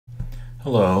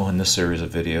Hello, in this series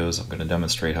of videos I'm going to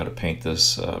demonstrate how to paint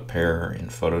this pear in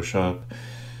Photoshop.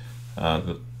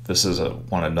 This is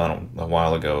one I've done a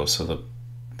while ago, so the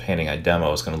painting I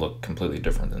demo is going to look completely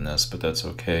different than this, but that's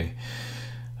okay.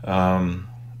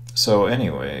 So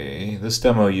anyway, this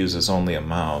demo uses only a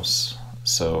mouse,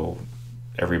 so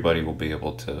everybody will be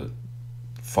able to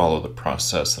follow the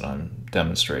process that I'm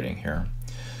demonstrating here.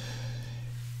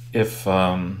 If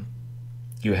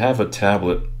you have a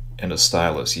tablet and a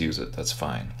stylus, use it, that's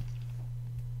fine.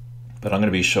 But I'm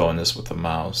going to be showing this with the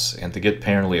mouse, and to get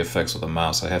painterly effects with the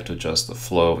mouse I have to adjust the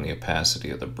flow and the opacity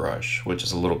of the brush, which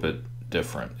is a little bit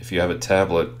different. If you have a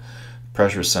tablet,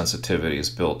 pressure sensitivity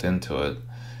is built into it,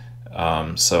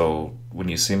 so when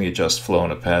you see me adjust flow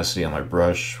and opacity on my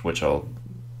brush, which I'll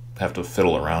have to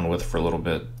fiddle around with for a little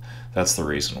bit, that's the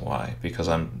reason why, because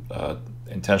I'm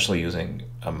intentionally using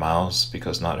a mouse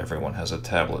because not everyone has a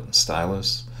tablet and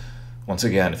stylus. Once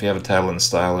again, if you have a tablet and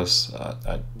stylus,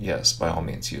 yes, by all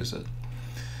means use it.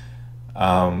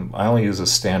 I only use the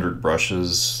standard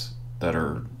brushes that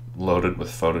are loaded with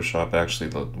Photoshop,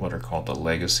 actually what are called the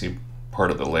legacy,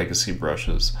 part of the legacy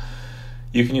brushes.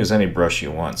 You can use any brush you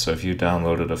want, so if you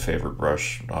downloaded a favorite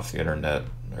brush off the internet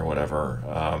or whatever,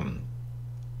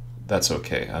 that's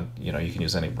okay. You can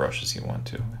use any brushes you want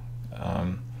to.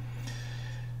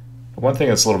 One thing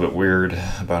that's a little bit weird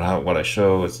about what I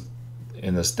show is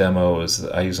in this demo is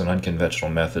that I use an unconventional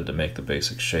method to make the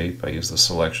basic shape. I use the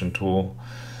selection tool,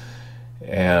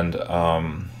 and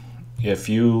if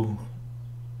you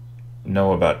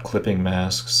know about clipping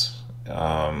masks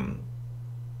and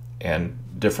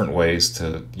different ways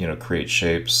to create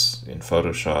shapes in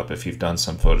Photoshop, if you've done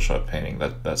some Photoshop painting,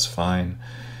 that's fine,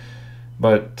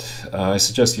 but I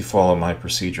suggest you follow my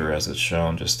procedure as it's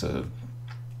shown just to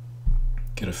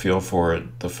get a feel for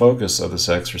it. The focus of this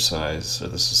exercise, or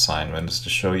this assignment, is to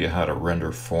show you how to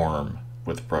render form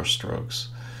with brush strokes.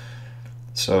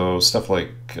 So stuff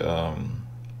like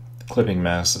clipping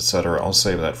masks, etc., I'll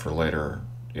save that for later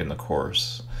in the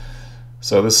course.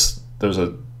 So there's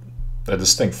a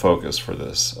distinct focus for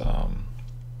this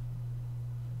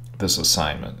this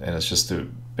assignment, and it's just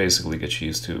to basically get you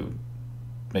used to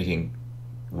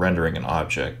rendering an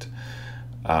object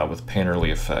with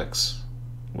painterly effects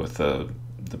with the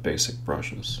basic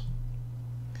brushes.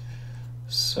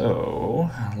 So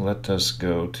let us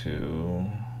go to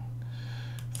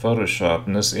Photoshop.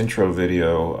 In this intro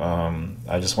video,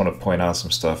 I just want to point out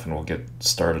some stuff and we'll get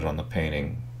started on the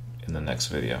painting in the next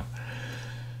video.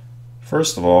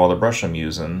 First of all, the brush I'm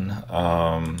using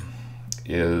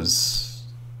is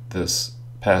this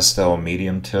pastel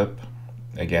medium tip.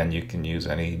 Again, you can use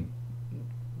any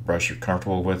brush you're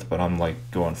comfortable with, but I'm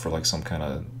going for some kind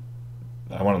of,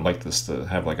 I want this to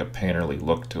have a painterly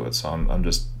look to it, so I'm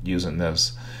just using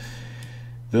this.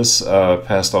 This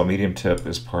pastel medium tip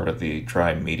is part of the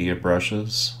dry media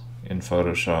brushes in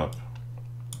Photoshop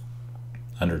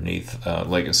underneath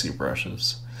legacy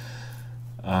brushes.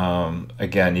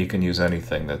 Again, you can use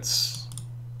anything that's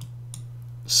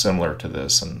similar to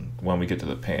this, and when we get to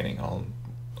the painting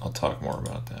I'll talk more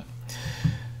about that.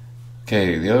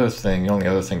 Okay, the only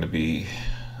other thing to be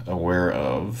aware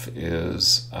of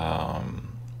is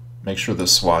make sure the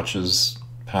swatches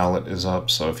palette is up.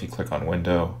 So if you click on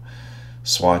Window,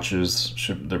 Swatches,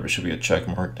 there should be a check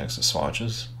mark next to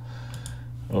Swatches.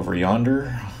 Over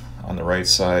yonder on the right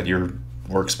side, your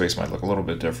workspace might look a little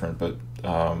bit different, but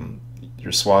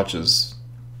your Swatches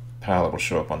palette will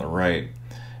show up on the right,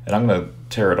 and I'm going to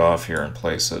tear it off here and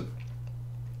place it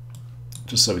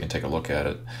just so we can take a look at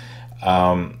it.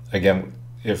 Again,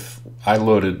 if I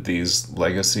loaded these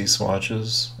legacy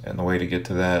swatches, and the way to get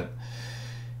to that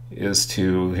is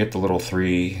to hit the little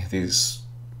these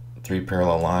three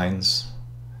parallel lines,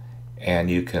 and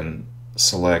you can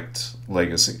select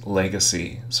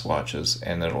legacy swatches,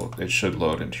 and it should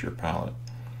load into your palette.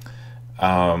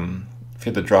 If you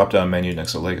hit the drop down menu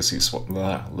next to legacy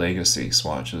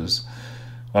swatches,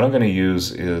 what I'm going to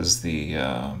use is the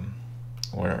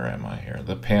where am I here?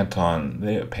 The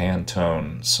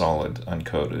Pantone Solid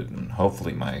Uncoated, and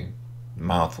hopefully my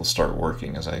mouth will start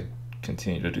working as I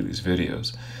continue to do these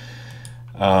videos.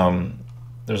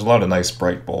 There's a lot of nice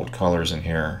bright bold colors in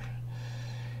here,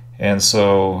 and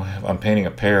so if I'm painting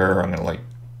a pear, I'm going to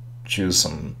choose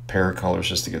some pear colors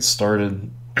just to get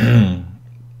started.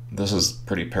 This is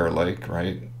pretty pear-like,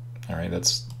 right? Alright,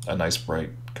 that's a nice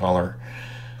bright color.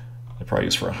 I probably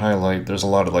use for a highlight. There's a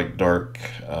lot of dark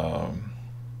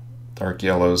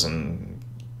yellows and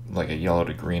a yellow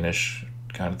to greenish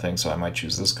kind of thing, so I might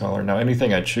choose this color. Now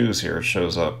anything I choose here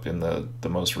shows up in the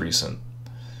most recent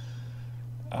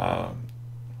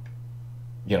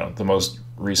the most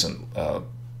recent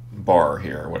bar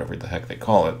here, whatever the heck they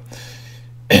call it.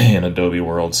 in Adobe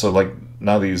World. So like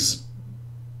now these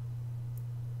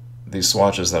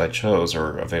swatches that I chose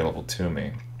are available to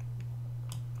me,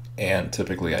 and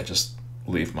typically I just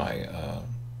leave my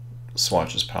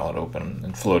swatches palette open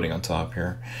and floating on top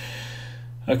here.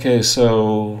 Okay,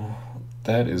 so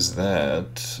that is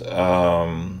that.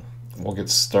 We'll get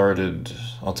started.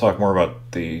 I'll talk more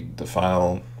about the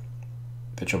file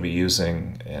that you'll be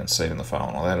using and saving the file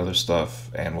and all that other stuff,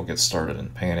 and we'll get started in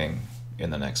painting in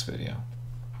the next video.